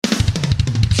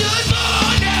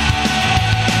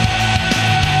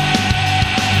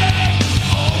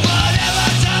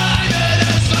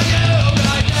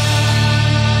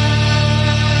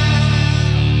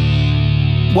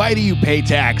Why do you pay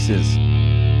taxes?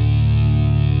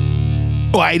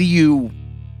 Why do you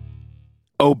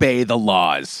obey the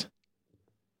laws?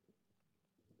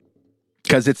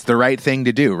 Because it's the right thing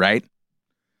to do, right?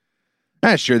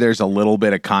 Sure, there's a little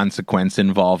bit of consequence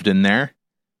involved in there.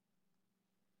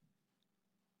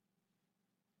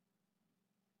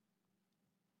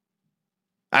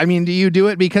 I mean, do you do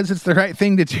it because it's the right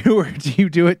thing to do, or do you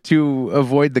do it to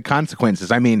avoid the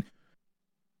consequences? I mean,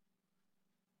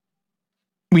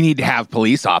 we need to have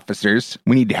police officers.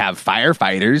 We need to have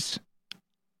firefighters.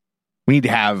 We need to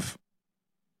have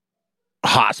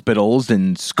hospitals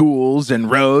and schools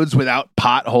and roads without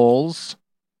potholes.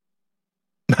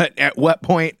 But at what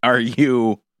point are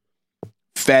you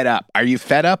fed up? Are you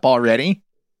fed up already?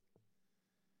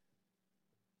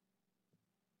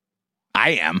 I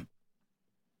am.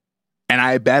 And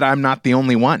I bet I'm not the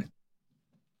only one.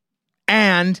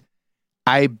 And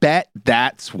I bet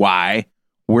that's why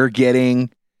we're getting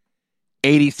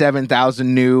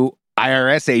 87,000 new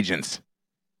IRS agents.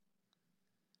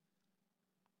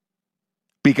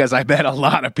 Because I bet a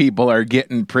lot of people are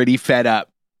getting pretty fed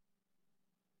up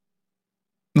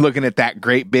looking at that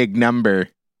great big number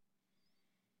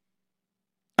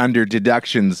under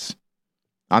deductions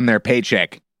on their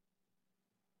paycheck.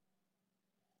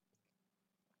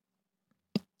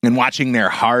 And watching their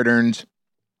hard-earned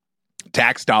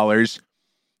tax dollars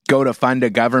go to fund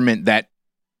a government that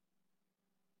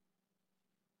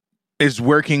is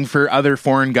working for other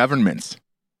foreign governments.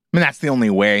 I mean, that's the only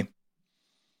way.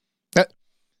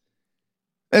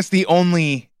 That's the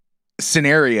only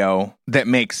scenario that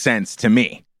makes sense to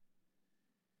me.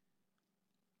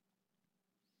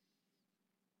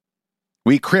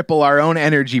 We cripple our own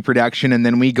energy production and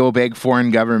then we go beg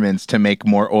foreign governments to make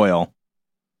more oil.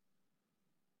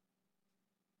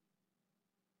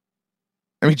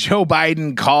 I mean, Joe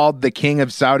Biden called the king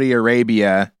of Saudi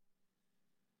Arabia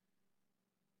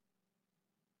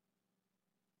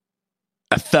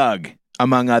a thug,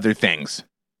 among other things.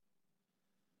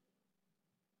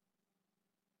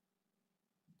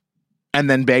 And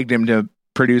then begged him to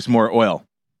produce more oil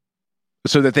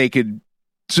so that they could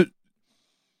so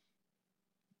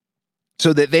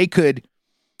that they could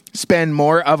spend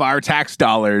more of our tax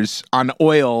dollars on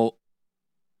oil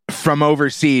from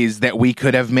overseas that we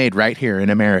could have made right here in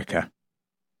America.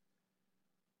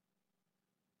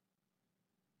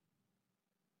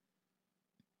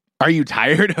 Are you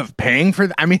tired of paying for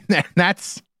that? I mean,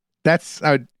 that's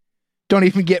don't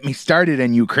even get me started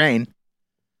in Ukraine.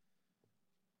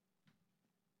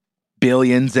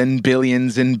 Billions and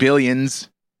billions and billions.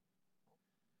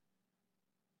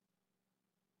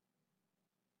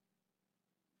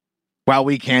 While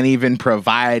we can't even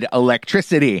provide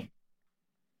electricity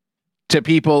to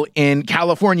people in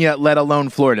California, let alone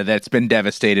Florida, that's been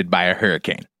devastated by a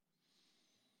hurricane.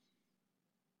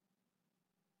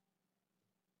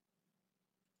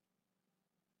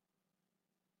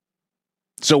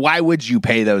 So why would you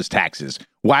pay those taxes?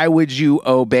 Why would you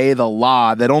obey the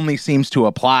law that only seems to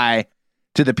apply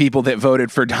to the people that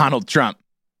voted for Donald Trump?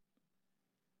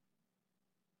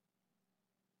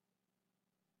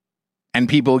 And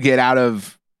people get out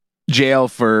of jail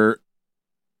for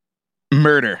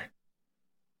murder.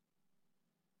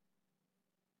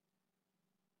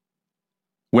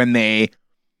 When they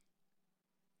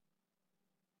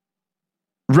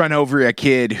run over a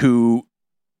kid who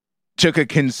took a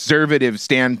conservative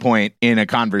standpoint in a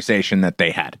conversation that they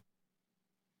had.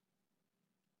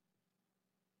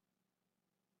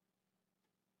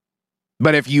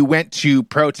 But if you went to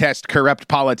protest corrupt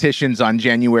politicians on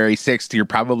January 6th, you're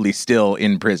probably still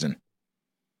in prison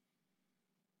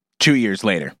 2 years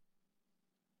later.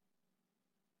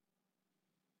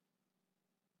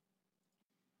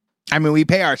 I mean, we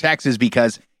pay our taxes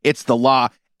because it's the law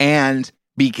and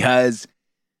because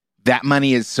that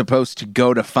money is supposed to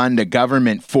go to fund a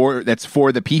government that's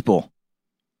for the people,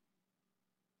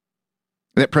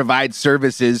 that provides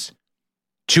services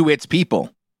to its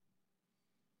people.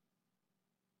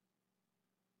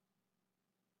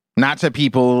 Not to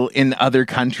people in other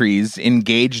countries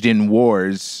engaged in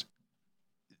wars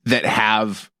that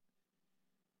have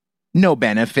no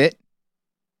benefit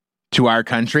to our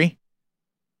country.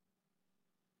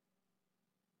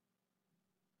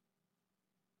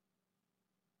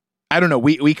 I don't know.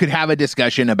 We could have a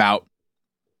discussion about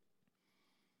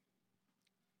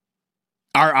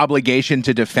our obligation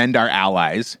to defend our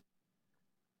allies.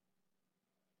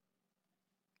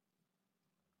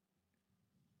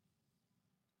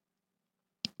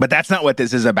 But that's not what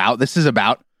this is about. This is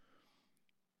about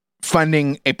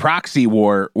funding a proxy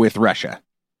war with Russia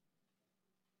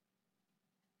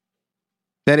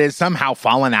that has somehow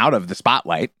fallen out of the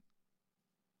spotlight.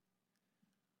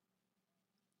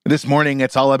 This morning,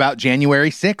 it's all about January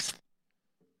 6th.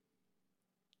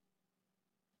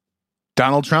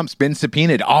 Donald Trump's been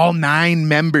subpoenaed. All 9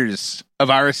 members of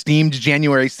our esteemed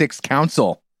January 6th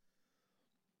council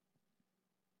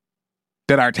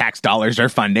that our tax dollars are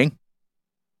funding.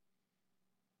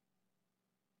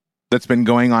 That's been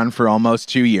going on for almost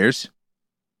 2 years.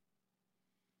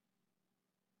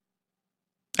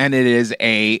 And it is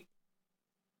a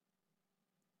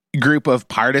group of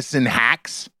partisan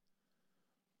hacks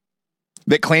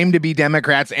that claim to be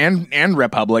Democrats and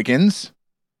Republicans.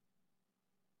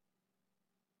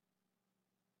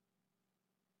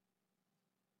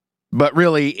 But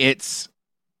really, it's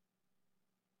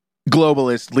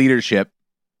globalist leadership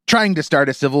trying to start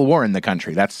a civil war in the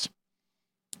country. That's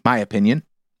my opinion.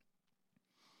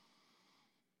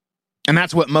 And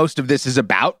that's what most of this is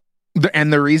about.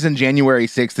 And the reason January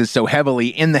 6th is so heavily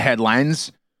in the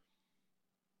headlines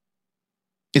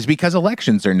is because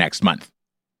elections are next month.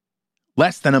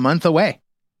 Less than a month away.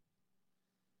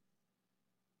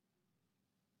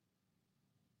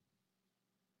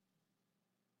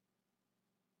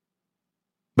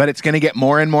 But it's going to get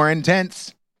more and more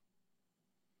intense.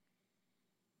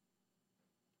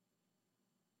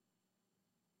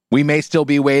 We may still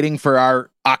be waiting for our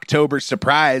October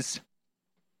surprise.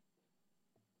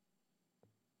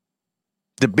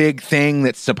 The big thing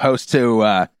that's supposed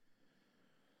to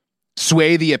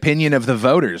sway the opinion of the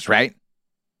voters, right?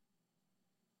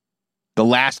 The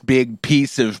last big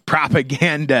piece of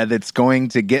propaganda that's going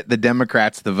to get the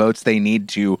Democrats the votes they need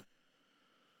to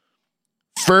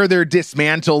further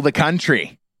dismantle the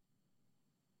country.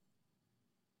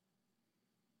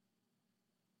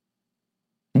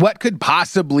 What could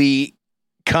possibly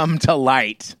come to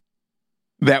light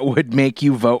that would make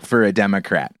you vote for a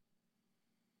Democrat?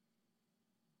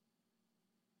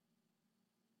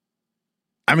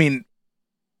 I mean,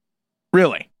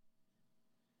 really?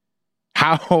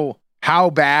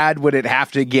 How bad would it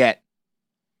have to get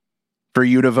for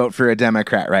you to vote for a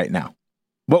Democrat right now?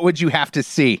 What would you have to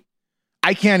see?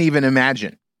 I can't even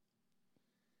imagine.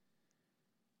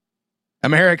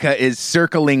 America is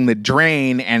circling the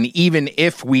drain, and even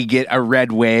if we get a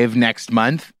red wave next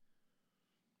month,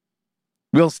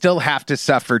 we'll still have to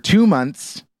suffer 2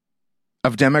 months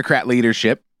of Democrat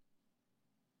leadership.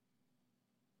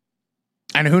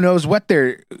 And who knows what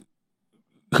they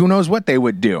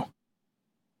would do.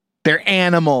 They're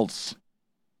animals.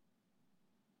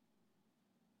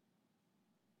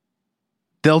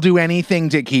 They'll do anything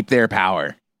to keep their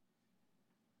power.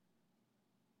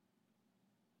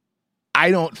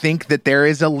 I don't think that there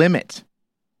is a limit.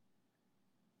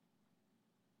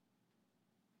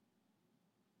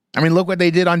 I mean, look what they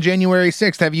did on January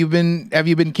 6th. Have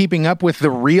you been keeping up with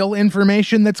the real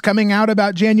information that's coming out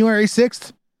about January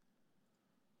 6th?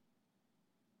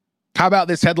 How about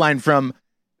this headline from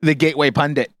the Gateway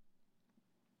Pundit?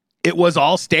 It was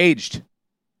all staged.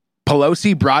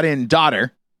 Pelosi brought in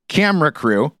daughter, camera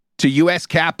crew to U.S.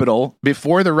 Capitol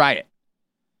before the riot.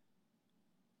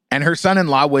 And her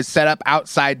son-in-law was set up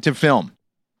outside to film.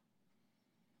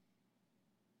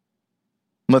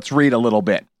 Let's read a little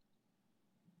bit.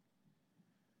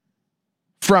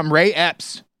 From Ray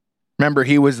Epps. Remember,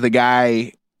 he was the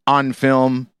guy on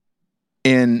film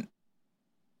in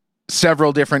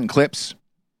several different clips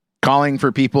calling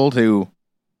for people to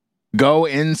go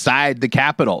inside the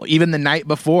Capitol, even the night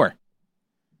before.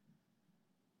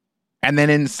 And then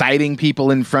inciting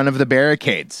people in front of the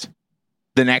barricades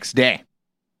the next day.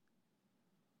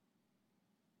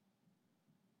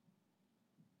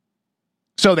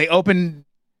 So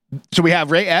we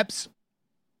have Ray Epps.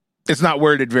 It's not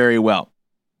worded very well.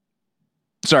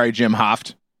 Sorry, Jim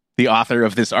Hoft, the author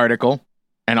of this article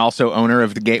and also owner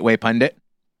of the Gateway Pundit.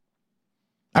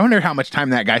 I wonder how much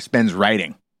time that guy spends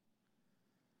writing.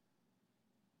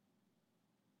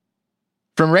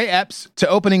 From Ray Epps to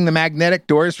opening the magnetic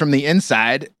doors from the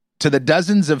inside to the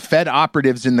dozens of Fed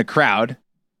operatives in the crowd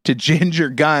to Ginger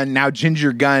Gunn. Now,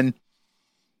 Ginger Gunn,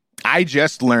 I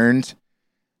just learned,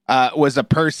 was a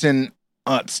person.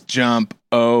 Let's jump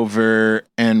over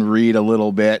and read a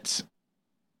little bit.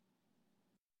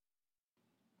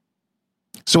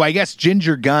 So I guess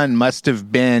Ginger Gunn must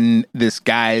have been this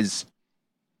guy's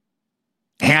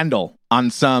handle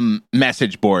on some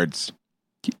message boards.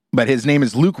 But his name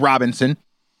is Luke Robinson.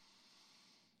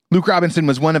 Luke Robinson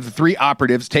was one of the 3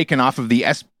 operatives taken off of the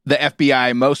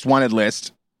FBI most wanted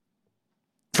list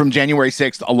from January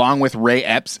 6th, along with Ray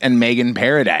Epps and Megan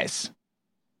Paradise.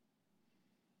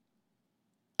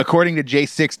 According to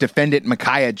J6 defendant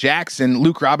Micaiah Jackson,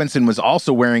 Luke Robinson was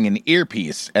also wearing an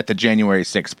earpiece at the January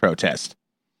 6th protest.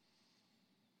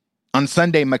 On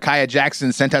Sunday, Micaiah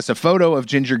Jackson sent us a photo of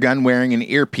Ginger Gunn wearing an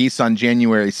earpiece on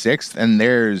January 6th, and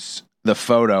there's the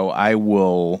photo. I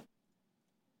will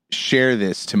share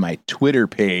this to my Twitter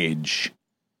page.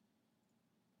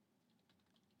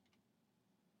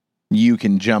 You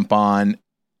can jump on.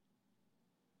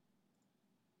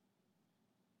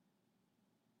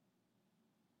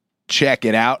 Check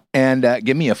it out and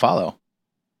give me a follow.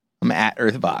 I'm at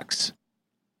Earthvox.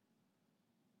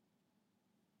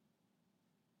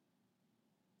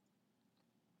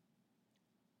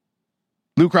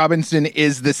 Luke Robinson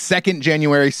is the second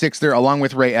January 6ther, along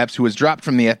with Ray Epps, who was dropped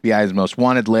from the FBI's most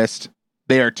wanted list.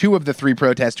 They are two of the three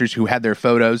protesters who had their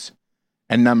photos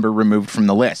and number removed from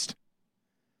the list.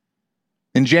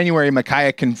 In January,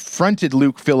 Micaiah confronted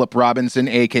Luke Phillip Robinson,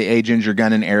 a.k.a. Ginger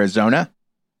Gunn, in Arizona.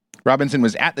 Robinson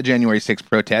was at the January 6th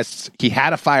protests. He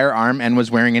had a firearm and was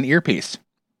wearing an earpiece.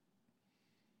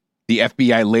 The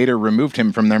FBI later removed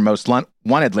him from their most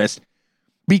wanted list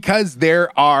because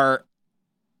there are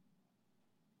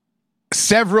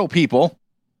several people,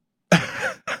 to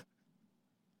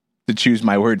choose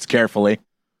my words carefully,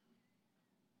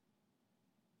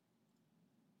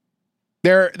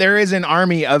 there is an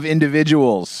army of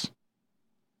individuals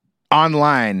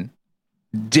online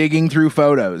digging through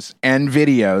photos and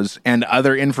videos and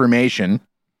other information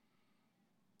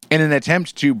in an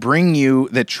attempt to bring you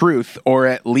the truth, or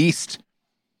at least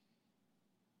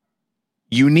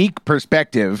unique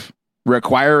perspective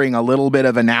requiring a little bit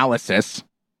of analysis,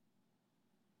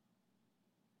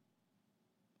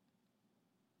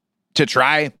 to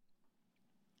try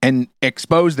and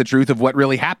expose the truth of what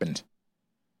really happened.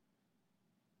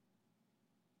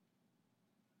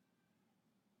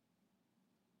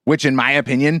 Which, in my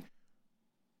opinion,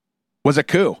 was a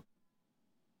coup.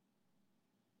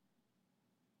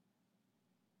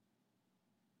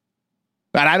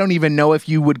 But I don't even know if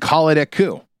you would call it a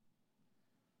coup.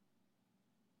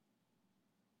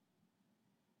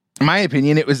 In my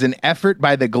opinion, it was an effort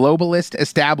by the globalist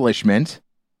establishment,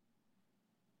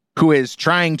 who is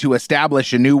trying to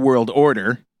establish a new world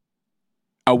order,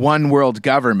 a one world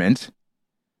government,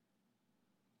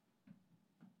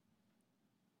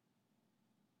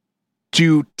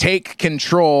 to take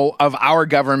control of our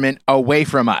government away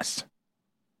from us.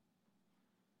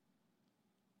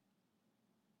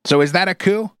 So is that a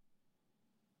coup?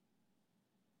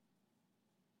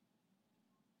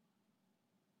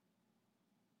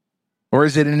 Or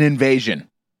is it an invasion?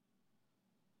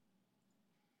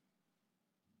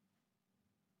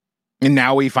 And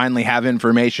now we finally have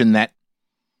information that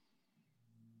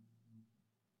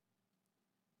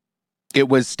it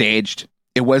was staged.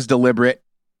 It was deliberate.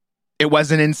 It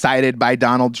wasn't incited by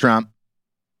Donald Trump.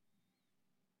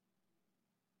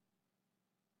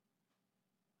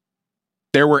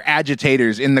 There were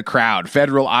agitators in the crowd,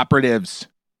 federal operatives.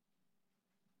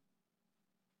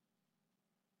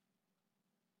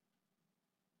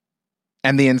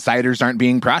 And the insiders aren't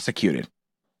being prosecuted.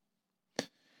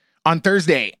 On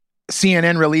Thursday,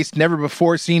 CNN released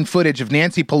never-before-seen footage of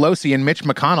Nancy Pelosi and Mitch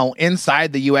McConnell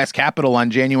inside the U.S. Capitol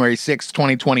on January 6,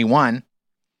 2021.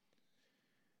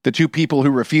 The two people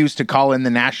who refused to call in the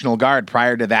National Guard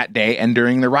prior to that day and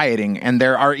during the rioting. And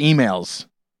there are emails.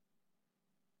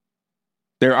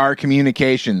 There are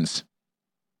communications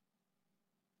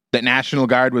that National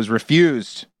Guard was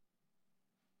refused.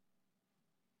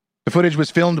 The footage was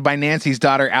filmed by Nancy's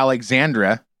daughter,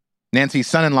 Alexandra. Nancy's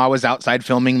son-in-law was outside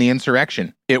filming the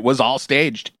insurrection. It was all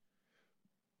staged.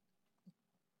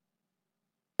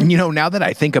 You know, now that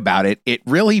I think about it, it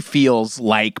really feels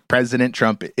like President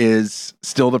Trump is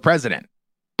still the president,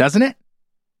 doesn't it?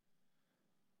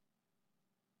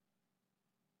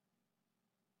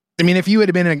 I mean, if you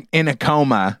had been in a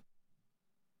coma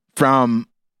from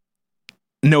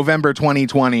November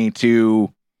 2020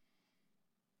 to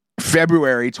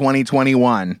February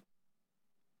 2021,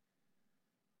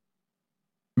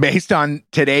 based on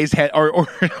today's head, or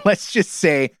let's just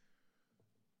say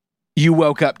you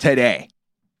woke up today,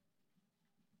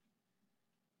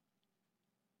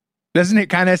 doesn't it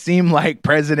kind of seem like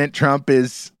President Trump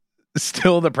is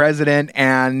still the president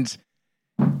and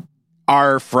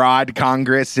our fraud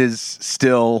Congress is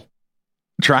still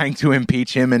trying to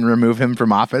impeach him and remove him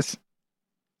from office?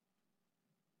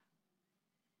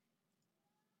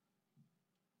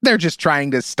 They're just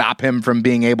trying to stop him from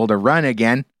being able to run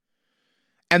again.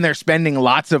 And they're spending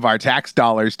lots of our tax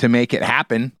dollars to make it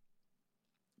happen.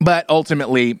 But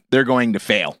ultimately, they're going to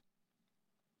fail.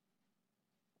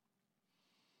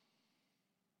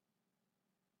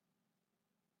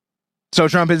 So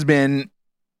Trump has been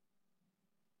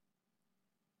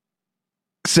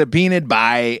subpoenaed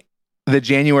by the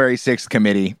January 6th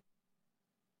committee.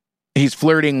 He's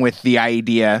flirting with the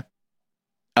idea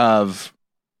of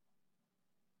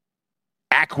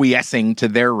acquiescing to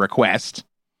their request.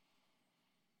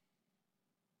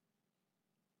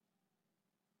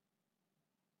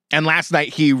 And last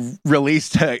night he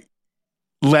released a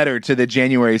letter to the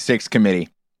January 6th committee.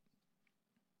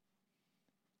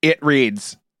 It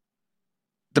reads,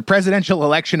 "The presidential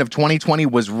election of 2020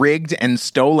 was rigged and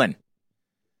stolen.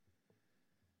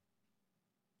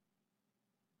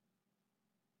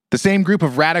 The same group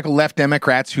of radical left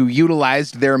Democrats who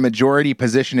utilized their majority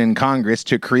position in Congress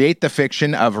to create the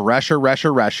fiction of Russia, Russia,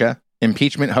 Russia,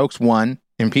 impeachment hoax 1,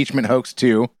 impeachment hoax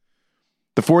 2,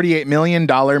 the $48 million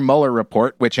Mueller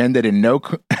report, which ended in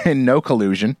no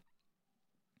collusion,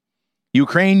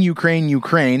 Ukraine, Ukraine,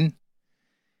 Ukraine,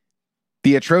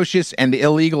 the atrocious and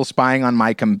illegal spying on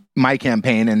my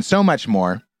campaign, and so much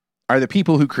more, are the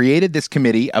people who created this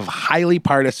committee of highly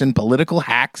partisan political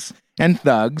hacks and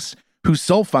thugs whose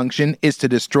sole function is to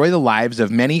destroy the lives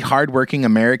of many hardworking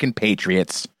American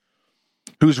patriots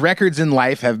whose records in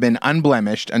life have been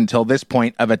unblemished until this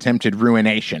point of attempted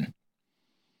ruination.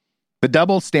 The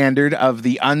double standard of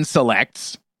the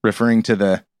unselects," referring to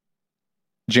the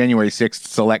January 6th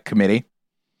Select Committee,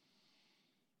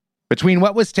 "between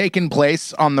what was taking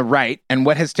place on the right and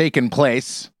what has taken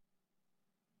place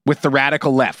with the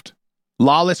radical left,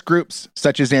 lawless groups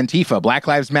such as Antifa, Black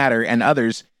Lives Matter, and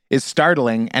others, is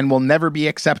startling and will never be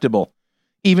acceptable,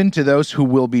 even to those who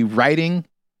will be writing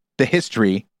the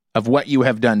history of what you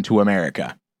have done to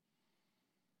America."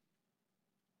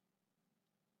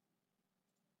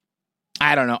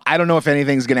 I don't know. I don't know if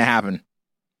anything's going to happen.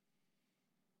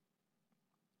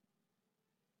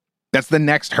 That's the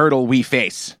next hurdle we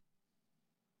face.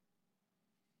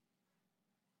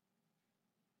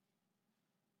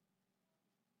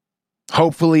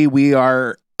 Hopefully, we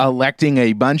are electing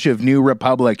a bunch of new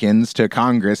Republicans to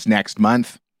Congress next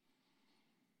month.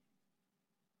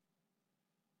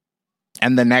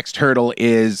 And the next hurdle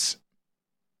is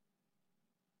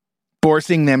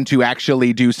forcing them to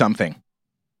actually do something.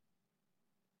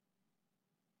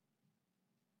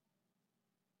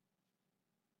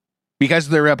 Because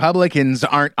the Republicans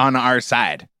aren't on our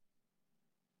side.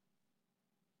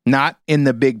 Not in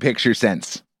the big picture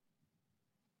sense.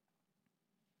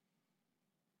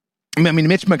 I mean,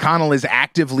 Mitch McConnell is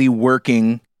actively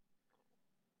working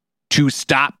to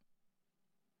stop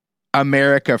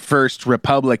America First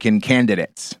Republican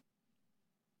candidates.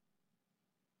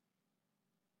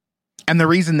 And the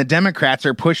reason the Democrats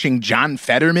are pushing John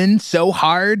Fetterman so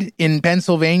hard in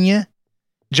Pennsylvania,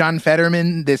 John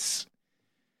Fetterman,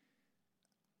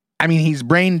 he's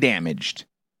brain damaged.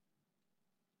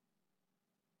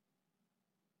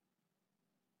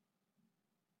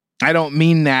 I don't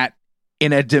mean that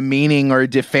in a demeaning or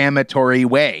defamatory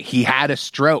way. He had a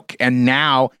stroke, and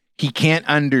now he can't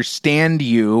understand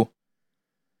you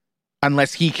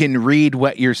unless he can read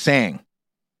what you're saying.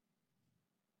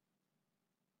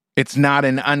 It's not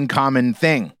an uncommon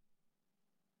thing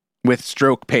with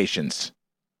stroke patients.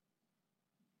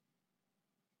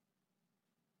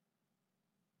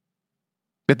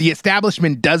 But the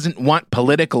establishment doesn't want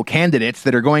political candidates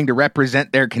that are going to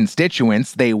represent their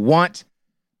constituents. They want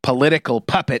political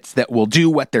puppets that will do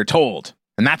what they're told.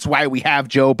 And that's why we have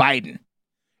Joe Biden.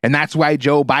 And that's why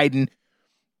Joe Biden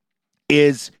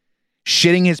is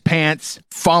shitting his pants,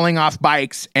 falling off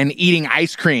bikes, and eating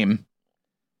ice cream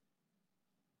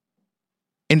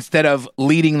instead of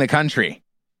leading the country.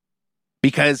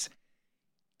 Because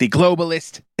the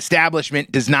globalist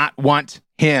establishment does not want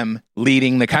him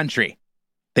leading the country.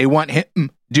 They want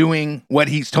him doing what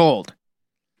he's told.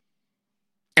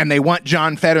 And they want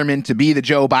John Fetterman to be the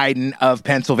Joe Biden of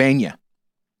Pennsylvania.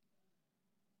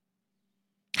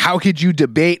 How could you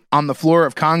debate on the floor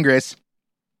of Congress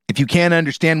if you can't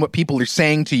understand what people are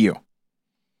saying to you?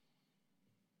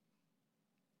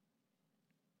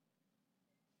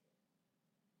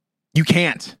 You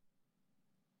can't.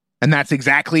 And that's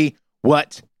exactly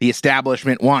what the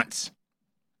establishment wants.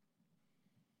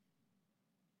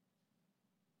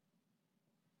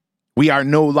 We are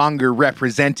no longer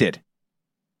represented.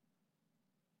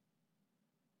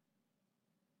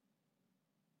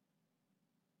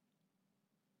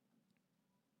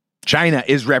 China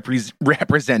is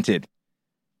represented.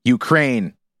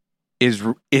 Ukraine is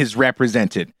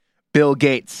represented. Bill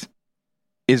Gates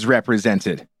is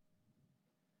represented.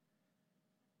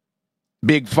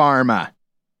 Big Pharma,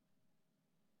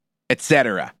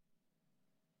 etc.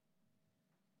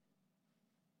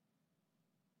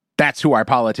 That's who our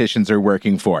politicians are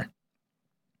working for.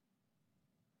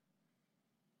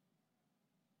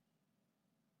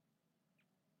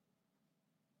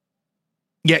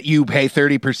 Yet you pay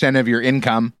 30% of your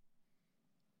income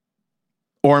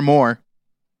or more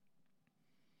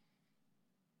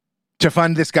to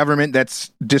fund this government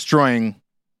that's destroying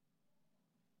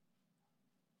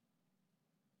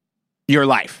your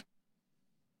life.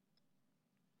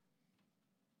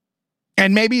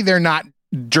 And maybe they're not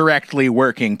directly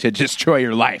working to destroy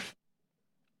your life.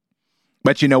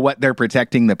 But you know what? They're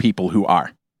protecting the people who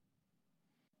are.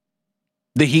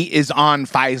 The heat is on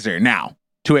Pfizer now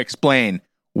to explain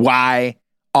why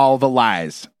all the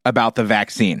lies about the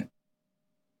vaccine.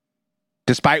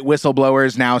 Despite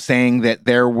whistleblowers now saying that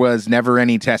there was never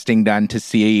any testing done to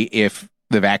see if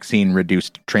the vaccine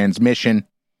reduced transmission,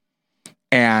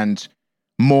 and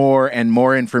more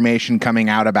information coming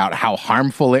out about how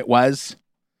harmful it was,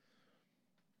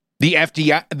 the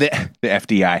FDA,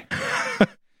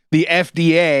 the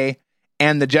FDA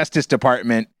and the Justice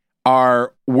Department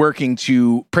are working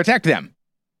to protect them.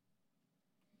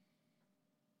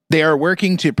 They are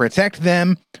working to protect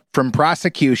them from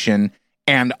prosecution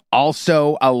and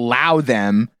also allow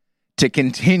them to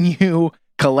continue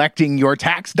collecting your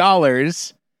tax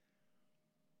dollars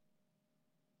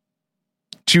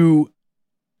to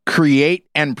create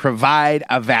and provide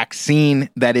a vaccine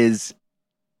that is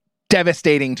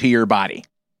devastating to your body.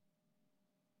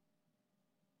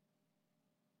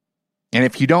 And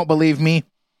if you don't believe me,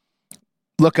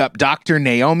 look up Dr.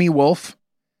 Naomi Wolf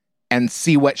and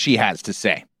see what she has to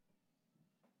say.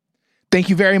 Thank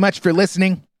you very much for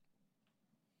listening.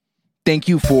 Thank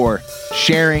you for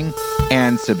sharing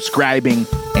and subscribing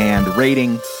and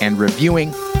rating and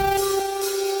reviewing.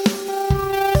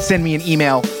 Send me an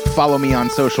email, follow me on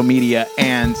social media,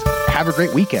 and have a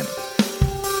great weekend.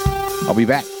 I'll be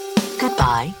back.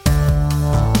 Goodbye.